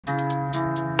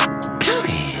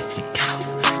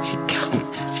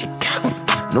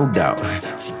No doubt,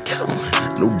 she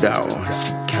count, no doubt.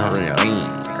 She counting lean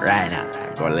right now.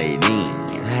 Go lay lean.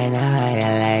 I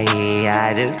know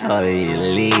I just told you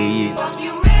to leave.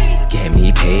 Get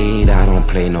me paid, I don't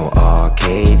play no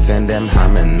arcades. And them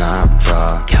hamming up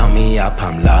drug. Count me up,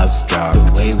 I'm love struck.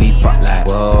 The way we fuck like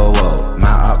whoa whoa.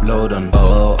 My upload on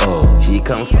oh. She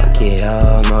come fuck it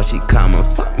up, no. She come and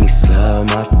fuck me slow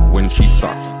mo. When she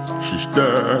suck, she's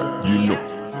there, you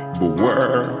know.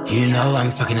 Beware. You know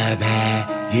I'm fucking her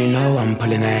bad. You know I'm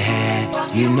pulling her hair.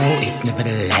 You know it's never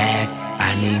the last.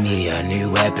 I need me a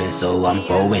new weapon, so I'm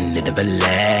going to the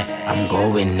Visualiser. I'm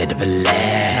going to the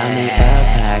Visualiser. Tell me a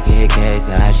packet case,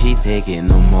 how she taking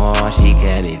no more. She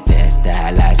can't eat that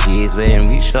style like cheese. When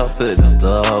we shop at the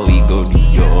store, we go to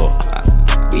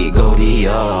Dior. We go to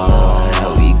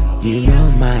Dior. You know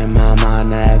my mama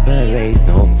never raised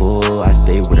no fool. I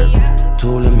stay with her.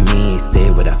 Tool of me, stay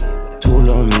with her. Tool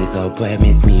on me, so boy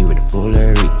miss me with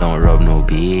foolery. Don't rub no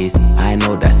bees, I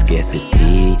know that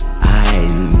scarcity.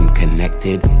 I'm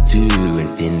connected to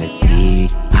infinity.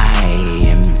 I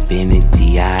am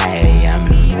infinity, I am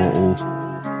immortal.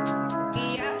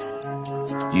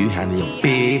 You handle your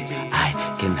beef,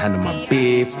 I can handle my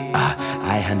beef.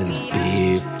 I handle the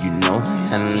beef, you know I'm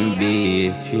handling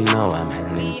beef. You know I'm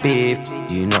handling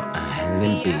beef, you know I'm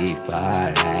handling beef.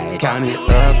 Alright, count it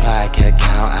up, I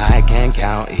can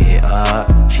count it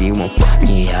up. She won't fuck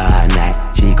me all night,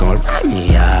 she gon' rock me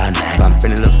all night. I'm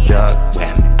feeling a little stuck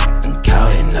when I'm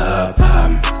counting up.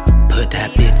 Put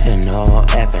that bitch in no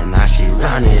F and now she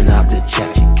running up the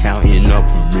check. She counting up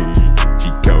for me, she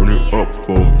counting up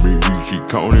for me, she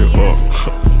counting up.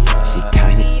 She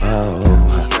counting up.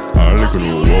 I look at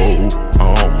the roll,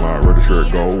 oh my red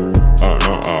shirt go.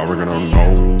 I reckon I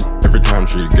know. Every time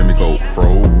she give me go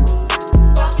fro.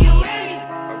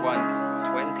 I want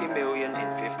 20 million in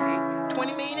 50,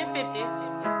 20 million in 50,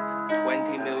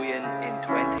 20 million in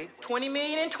 20, 20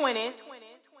 million in 20.